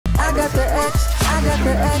got the X, I got the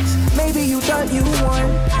X. Maybe you thought you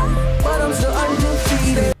won, but I'm still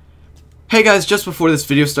undefeated. Hey guys, just before this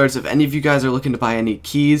video starts, if any of you guys are looking to buy any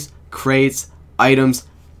keys, crates, items,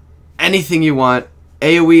 anything you want,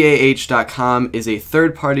 AoEAH.com is a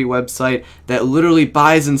third-party website that literally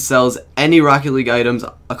buys and sells any Rocket League items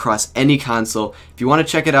across any console. If you want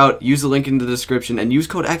to check it out, use the link in the description and use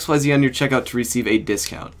code XYZ on your checkout to receive a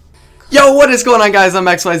discount. Yo, what is going on, guys? I'm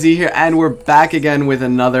XYZ here, and we're back again with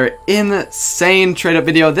another insane trade-up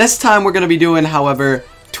video. This time we're going to be doing, however,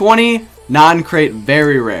 20 non-crate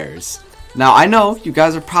very rares. Now, I know you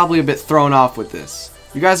guys are probably a bit thrown off with this.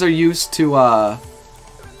 You guys are used to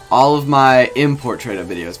all of my import trade-up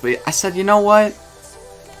videos, but I said, you know what?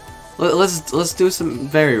 Let's do some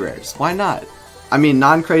very rares. Why not? I mean,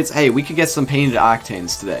 non-crates. Hey, we could get some painted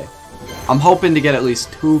octanes today. I'm hoping to get at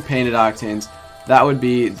least 2 painted octanes. That would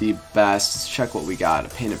be the best. Let's check what we got. A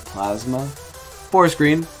painted plasma, forest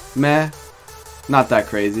green, meh, not that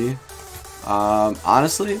crazy.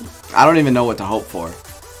 Honestly, I don't even know what to hope for.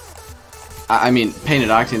 I mean, painted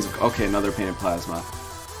octanes. Okay, another painted plasma.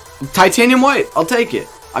 Titanium white. I'll take it.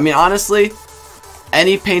 I mean, honestly,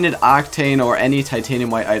 any painted octane or any titanium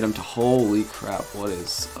white item to... Holy crap, what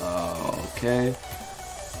is... okay.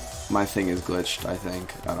 My thing is glitched, I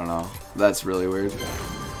think. I don't know. That's really weird.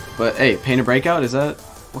 But, hey, painted breakout, is that...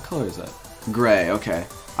 What color is that? Gray, okay.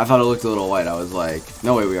 I thought it looked a little white. I was like,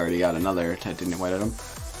 no way, we already got another titanium white item.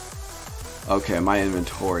 Okay, my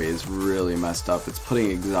inventory is really messed up. It's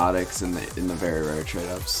putting exotics in the very rare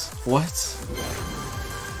trade-ups. What?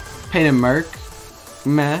 Painted merc?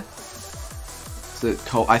 Meh. Is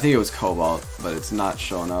it I think it was cobalt, but it's not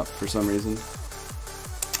showing up for some reason.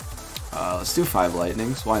 Let's do 5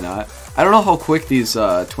 lightnings. Why not? I don't know how quick these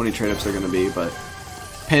 20 trade-ups are going to be, but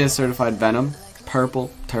painted certified venom, purple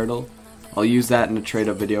turtle. I'll use that in a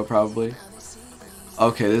trade-up video probably.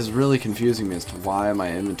 Okay, this is really confusing me as to why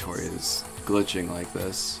my inventory is glitching like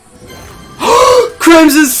this.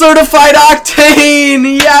 Crimson certified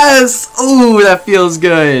octane! Yes! Ooh, that feels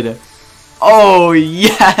good. Oh,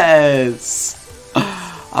 yes!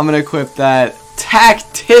 I'm gonna equip that.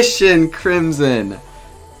 Tactician Crimson.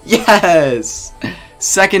 Yes!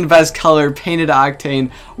 Second best color, painted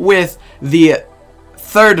octane, with the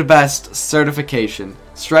third best certification.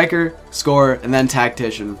 Striker, scorer, and then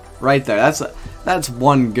tactician. Right there. That's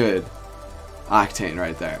one good octane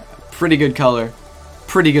right there. Pretty good color.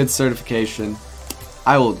 Pretty good certification.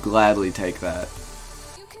 I will gladly take that.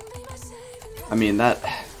 I mean,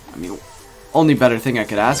 only better thing I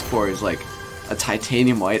could ask for is like a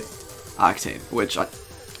titanium white octane, which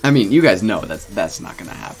I mean, you guys know that's not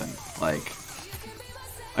gonna happen. Like,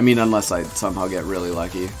 I mean, unless I somehow get really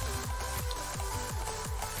lucky.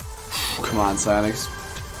 Come on, Sonics.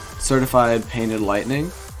 Certified painted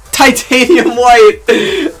lightning. Titanium white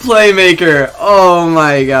playmaker. Oh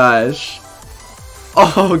my gosh.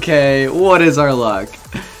 Okay, what is our luck?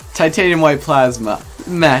 Titanium white plasma.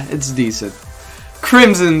 Meh, it's decent.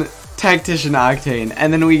 Crimson tactician octane,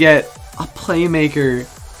 and then we get a playmaker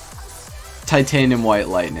titanium white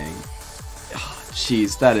lightning.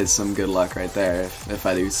 Jeez, that is some good luck right there, if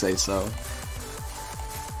I do say so.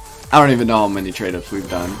 I don't even know how many trade-ups we've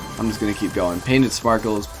done. I'm just gonna keep going. Painted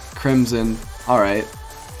sparkles, crimson. Alright.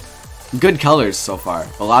 Good colors so far.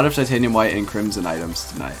 A lot of titanium white and crimson items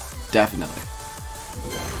tonight. Definitely.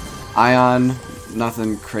 Ion,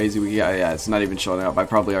 nothing crazy. Yeah, it's not even showing up. I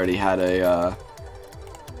probably already had I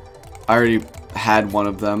already had one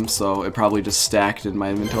of them, so it probably just stacked in my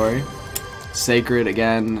inventory. Sacred,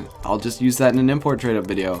 again. I'll just use that in an import trade-up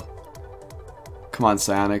video. Come on,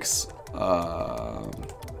 Psionics.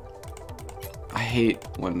 I hate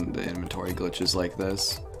when the inventory glitches like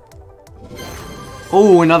this.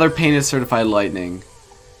 Oh, another painted certified lightning.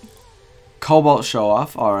 Cobalt show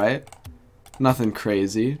off, alright. Nothing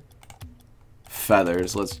crazy.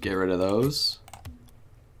 Feathers, let's get rid of those.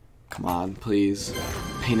 Come on, please.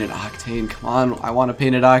 Painted octane, come on. I want a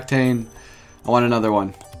painted octane. I want another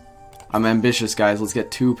one. I'm ambitious, guys. Let's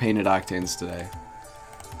get 2 painted octanes today.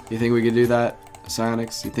 You think we could do that,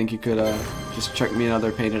 Psionics? You think you could just check me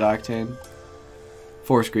another painted octane?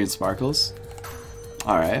 Forest green sparkles.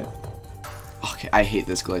 Alright. Okay, I hate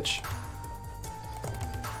this glitch.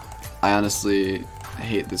 I honestly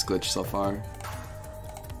hate this glitch so far.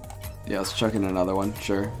 Yeah, let's chuck in another one.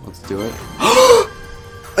 Sure, let's do it.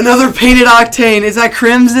 Another painted octane! Is that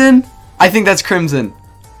crimson? I think that's crimson.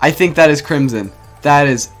 I think that is crimson. That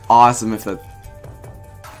is awesome if that...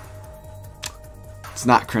 It's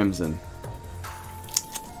not crimson.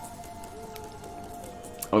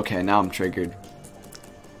 Okay, now I'm triggered.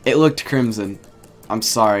 It looked crimson. I'm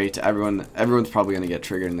sorry to everyone. Everyone's probably gonna get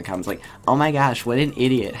triggered in the comments like, oh my gosh, what an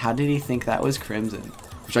idiot. How did he think that was Crimson?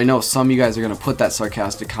 Which I know some of you guys are gonna put that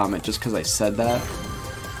sarcastic comment just because I said that.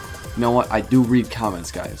 You know what? I do read comments,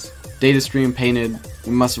 guys. Data stream painted.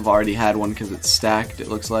 We must have already had one because it's stacked, it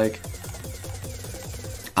looks like.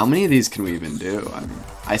 How many of these can we even do? I mean,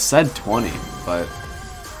 I said 20, but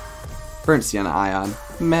burnt sienna ion.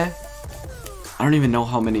 Meh. I don't even know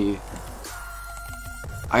how many.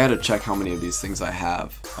 I gotta check how many of these things I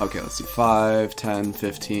have. Okay, let's see. 5, 10,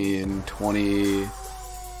 15, 20,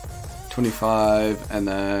 25, and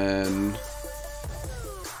then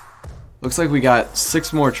looks like we got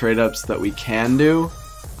 6 more trade-ups that we can do.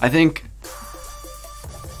 I think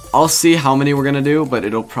I'll see how many we're gonna do, but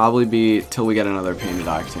it'll probably be till we get another painted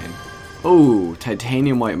octane. Oh,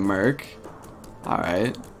 titanium white merc.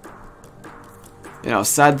 Alright. You know,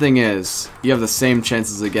 sad thing is, you have the same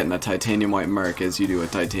chances of getting a titanium white merc as you do a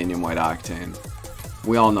titanium white octane.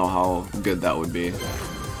 We all know how good that would be.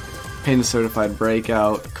 Painted certified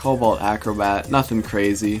breakout, cobalt acrobat, nothing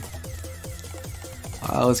crazy.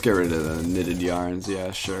 Let's get rid of the knitted yarns,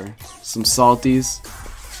 yeah, sure. Some salties.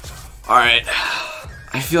 Alright.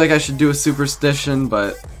 I feel like I should do a superstition,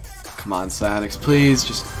 but come on, Cyanics, please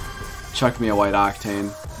just chuck me a white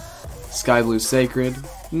octane. Sky blue sacred,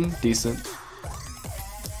 decent.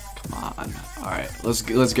 Come on. Alright, let's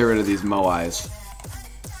get rid of these Moais.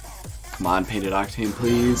 Come on, painted octane,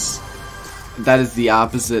 please. That is the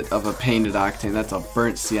opposite of a painted octane. That's a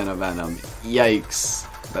burnt sienna venom. Yikes.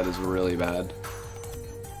 That is really bad.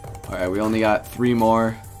 Alright, we only got 3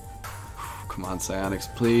 more. Come on,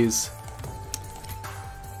 Cyanics, please.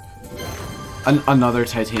 Another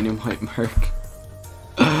titanium white merc.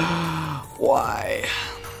 Why?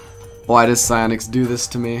 Why does Cyanics do this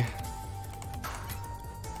to me?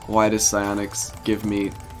 Why does Cyanics give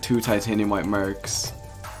me 2 titanium white mercs,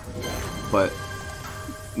 but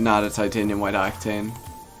not a titanium white octane?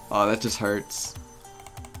 Oh, that just hurts.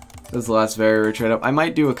 This is the last very rare trade up. I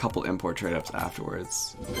might do a couple import trade ups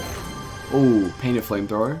afterwards. Oh, painted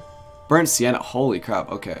flamethrower. Burnt sienna. Holy crap.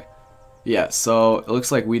 Okay. Yeah, so it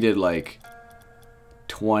looks like we did like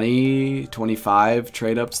 20, 25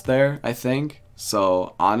 trade ups there, I think.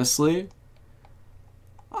 So honestly,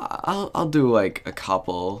 I'll do like a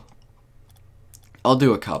couple. I'll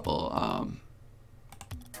do a couple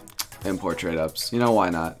import trade ups. You know, why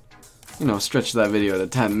not? You know, stretch that video to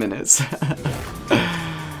 10 minutes.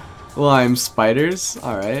 Lime spiders.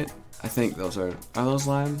 Alright. I think those are those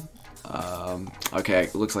lime? Okay,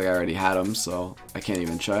 it looks like I already had them, so I can't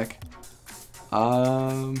even check.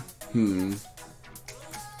 I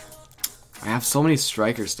have so many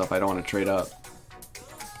striker stuff I don't want to trade up.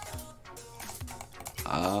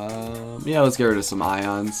 Yeah, let's get rid of some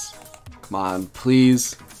ions. Come on,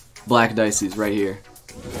 please. Black Dicey's right here.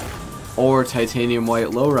 Or titanium white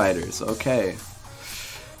lowriders. Okay.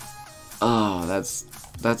 Oh,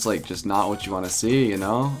 that's like just not what you want to see, you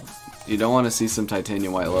know? You don't want to see some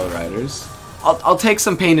titanium white lowriders. I'll take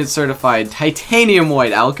some painted certified titanium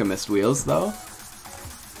white alchemist wheels though.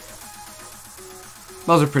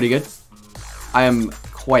 Those are pretty good. I am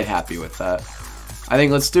quite happy with that. I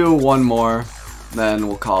think let's do one more, then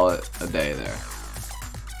we'll call it a day there.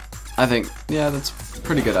 I think, yeah, that's a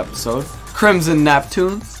pretty good episode. Crimson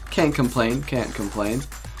Neptunes, can't complain, can't complain.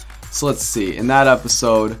 So let's see, in that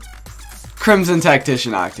episode, Crimson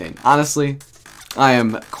Tactician Octane. Honestly, I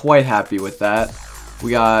am quite happy with that.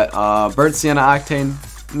 We got Burnt Sienna Octane,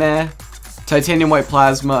 meh. Titanium White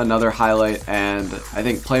Plasma, another highlight, and I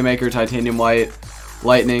think Playmaker Titanium White,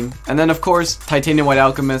 Lightning, and then of course Titanium White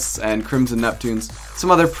Alchemists and Crimson Neptunes. Some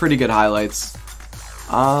other pretty good highlights.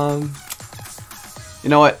 You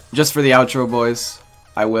know what? Just for the outro, boys,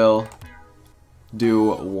 I will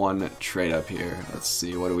do one trade up here. Let's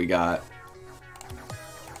see, what do we got?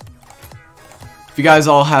 If you guys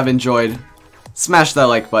all have enjoyed, smash that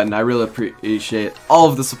like button. I really appreciate all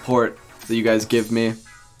of the support that you guys give me. It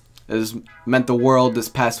has meant the world this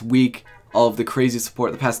past week. All of the crazy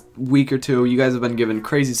support the past week or two. You guys have been giving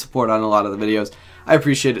crazy support on a lot of the videos. I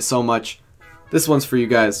appreciate it so much. This one's for you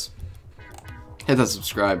guys. Hit that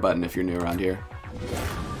subscribe button if you're new around here.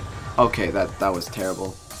 Okay, that was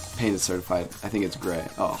terrible. Painted certified. I think it's gray.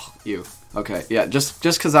 Oh, ew. Okay, yeah, just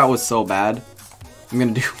because that was so bad, I'm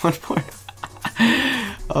gonna do one more.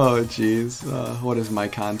 Oh, jeez. What is my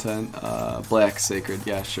content? Black Sacred.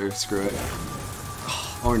 Yeah, sure. Screw it.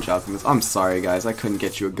 Orange Alchemist. I'm sorry, guys. I couldn't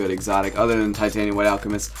get you a good exotic other than Titanium White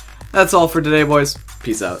Alchemist. That's all for today, boys.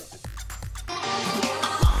 Peace out.